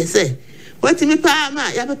na tie se watimi pa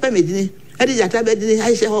ma ya papa medini adi jata be dini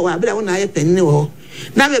aisha ho wa bra wona aye penni wo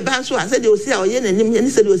na me ban so a se de osi a oye nanim ni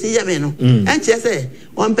se de osi ya me no enche se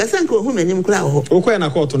 1% ko hu manim kura ho o ko na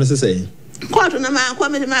court no se se court na ma ko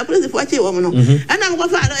me ma police fo chi wo mo no ana mo ko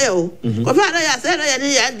fa do ya o ko fa do ya se do ya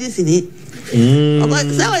ni ya disi ni o ko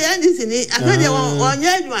se o ya disi ni afede wo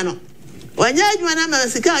nya adwuma no wanya adwuma na ma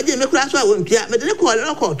sika aje me kura so a wompia me de ne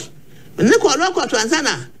call court me ne call court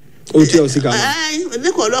ansana o ti o sika ai me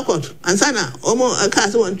ne call court ansana o mo ka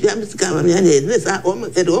so wompia me sika ma me ne sa o mo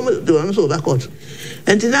de o so ba court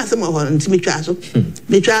enti na se mo ho enti me twa so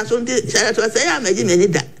enti shara to say ya ma ji me ni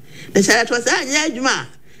da na shara to say anya adwuma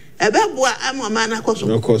e be boa amoma na koso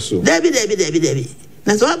debi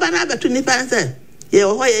na so ba na betu ni panse ye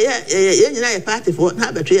ho ye nyina ye party for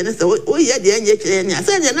na betu ye ne se o ye de anye kire ne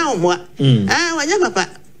asa nye na omo wanya papa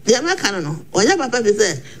de ma kan no wanya papa be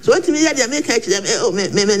se so otimi ye de me ka kire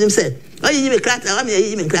me nim se o yi me krata wa me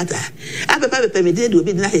yi me krata a papa be me de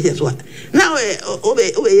obi na hye so na o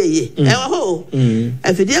be ye e ho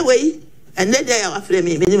afidie we and then they are afraid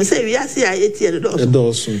me. When you say we are see I the doors.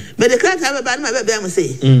 But the crowd have a bad my baby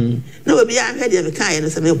say. No, be I heard the kind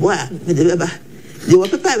of some boy with the baby. You were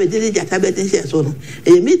prepared with the tablet and shares on.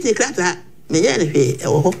 A meeting crata, me anyway,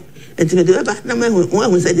 or and to the back number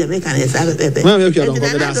who said the American is out of Pepe. Well, you don't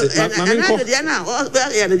go down.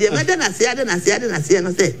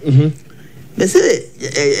 They say,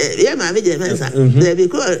 yeah, my video, they be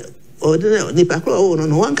called. Or the Pacro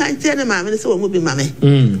on one kind of tell mammy, so will be mammy.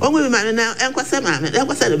 One will be mammy now, and what's a mammy, that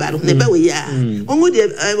was said about it. Never we are. One will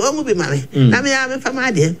be mammy. Now, me, I'm from my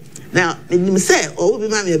dear. Now, me say, or will be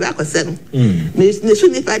mammy back or seven. Miss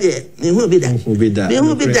Nishuni Paddy, you will be that. You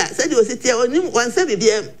will be that. Said you will sit here on him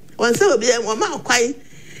 170 1 mile quiet.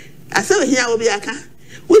 I saw here will be a car.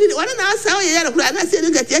 We didn't want to ask how you had a plan. I said,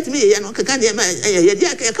 look at yet me, and I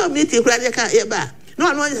come meet you, cry your car here back. No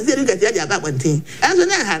one is saying that you about one thing. As an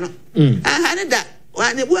I had that.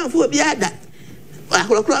 One it went for beyond that. I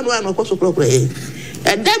will cry one or possible play.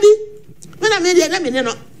 And Debbie, when I made it, let me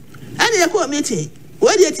know. And you call meeting.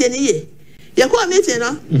 What did you year? You call meeting,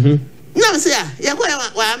 no? No, sir. You call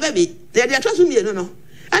one baby. They are trusting me, no.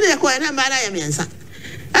 And you call a man I am answer.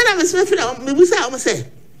 And I'm a smith, we will say.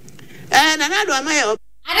 And another one,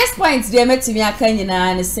 at this point, they met me a Kenya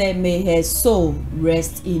and say, may her soul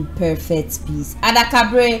rest in perfect peace.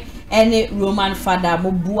 Adakabre, any Roman father,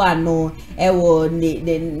 Mobuano, ewo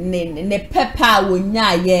ne pepper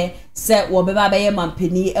wonya ye, say, Wababa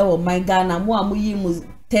Mampini, ewo my Ghana, more muyimu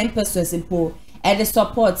 10% simple. And the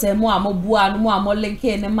support, more Mobuano, more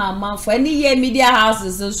linking, and my for any year media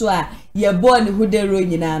houses, so ye born who de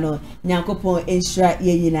ruinano, Nyankopon instra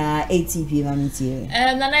ye na ATV mamity.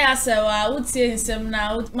 Nana yasewa, would say some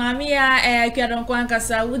now, Mamia, Kadon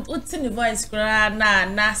Kwankasa, would sing the voice cry,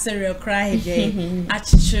 na serial cry,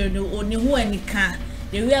 Achichu, only who any can.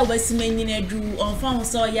 The real West Main drew on phone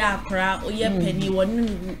saw ya cry, or ye penny,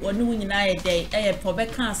 one winning a day, a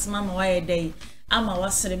Pobecans, mamma, a day. Ama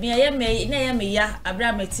wasere me ya me ya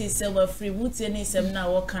abrameti silver free wuti ni sem na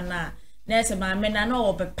wokana na se ma me na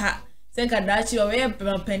no opepa se kadachi o we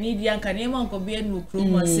pani dia nka ne ma nko bi enu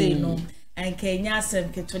krumo sei no anka nya asem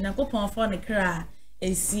keto Nyankopon fo ne kra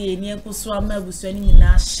esi eni enkuso amabuso ni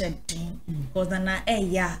nyina hyedin because na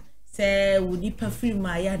eya se wudi pa free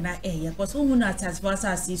ma ya na eya because hu na transport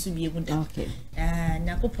asisu bi emu da okay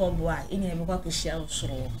Nyankopon bo a eni me kwa kohia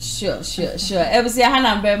osoro sure ebusi ha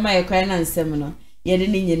na mbe ma ekwan na nsem no yede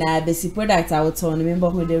ni nyina besi product awton no member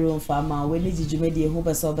hu de room farmer we ni jijumedi hu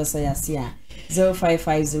beso yase a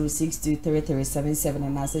 0550623377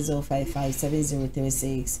 and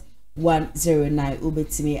 0557036109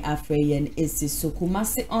 ubetimi afreyen is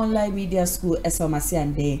Kumasi online media school esomasi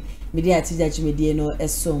ande media teacher jumedi no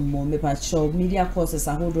esomo mepacho media courses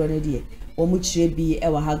ahodo no die omuchire bi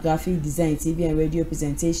ewa ha graphic design TV and radio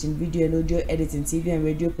presentation video and audio editing TV and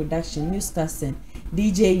radio production newscasting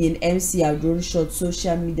DJing MC drone shot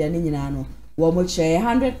social media ni nyina no wo mo chire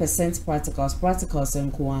 100% practicals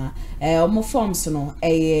nko a omo forms no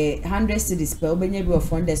 100 cedis per obenya bi of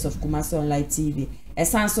founders of Kumasi online TV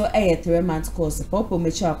esanso 3-month course popo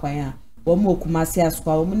mechi akwan a wo mo Kumasi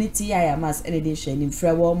askwa wo ni ti ya mas anything share ni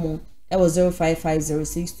mfra wo mo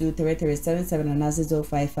 0550623377 and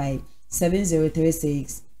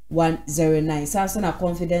 0557036109 Samson a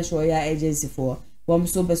confidential royal agency for wom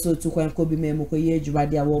so beso to kwan ko bi memo ko ye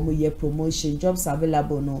dwade a wom ye promotion jobs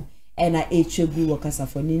available no and a HB workers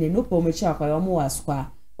for ni no promotion akwa wom waskwa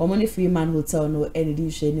wom ni Freeman Hotel no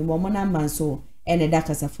anything share ni wom na man so ene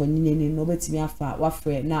dakasa for ni no betimi afa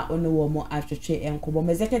wafre na ono wom atwetwe enko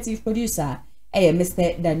executive producer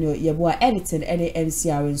Mr. Daniel Yeboa editing any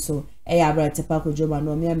MCR so Abrata Paco Joma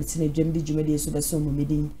no me amitine dwem di dwumedi so beso mo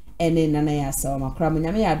medin ene nana ya sawa makra mo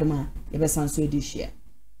nyame ya adoma ye besan so edi hia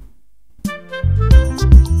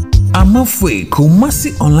Amafwe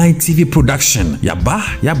Kumasi online TV production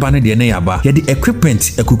yaba ne de ne yaba ye de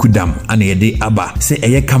equipment ekukudam ana ye de aba se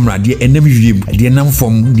eye camera de enam wiem de nam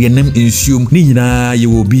fom de enam insuum ni nyina ye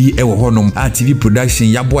wo bi e wo honom a TV production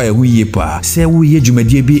yabo a hu ye pa se wo ye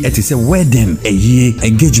dwumadie bi ete se wedding eye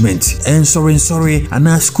engagement and sorry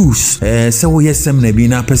ana schools se wo ye sem na bi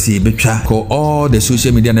na pese betwa ko all the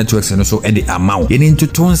social media networks no so e de amaw ye ni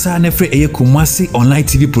ntotonsa na fre eye Kumasi online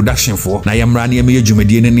TV production for na yamra na ye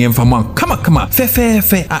dwumadie ne Kama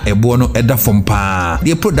fe a ebo no eda from pa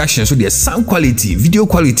the production so the sound quality video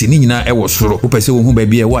quality ni nyina e wo soro wo pese wo hu ba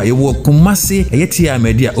bia wa ye wo Kumasi eyetia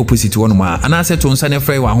media opposite one ma anase to nsa ne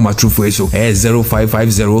frɛ wa homa true so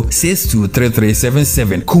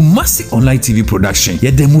 0550623377 Kumasi online TV production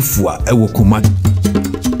ye demufua e wo Kumasi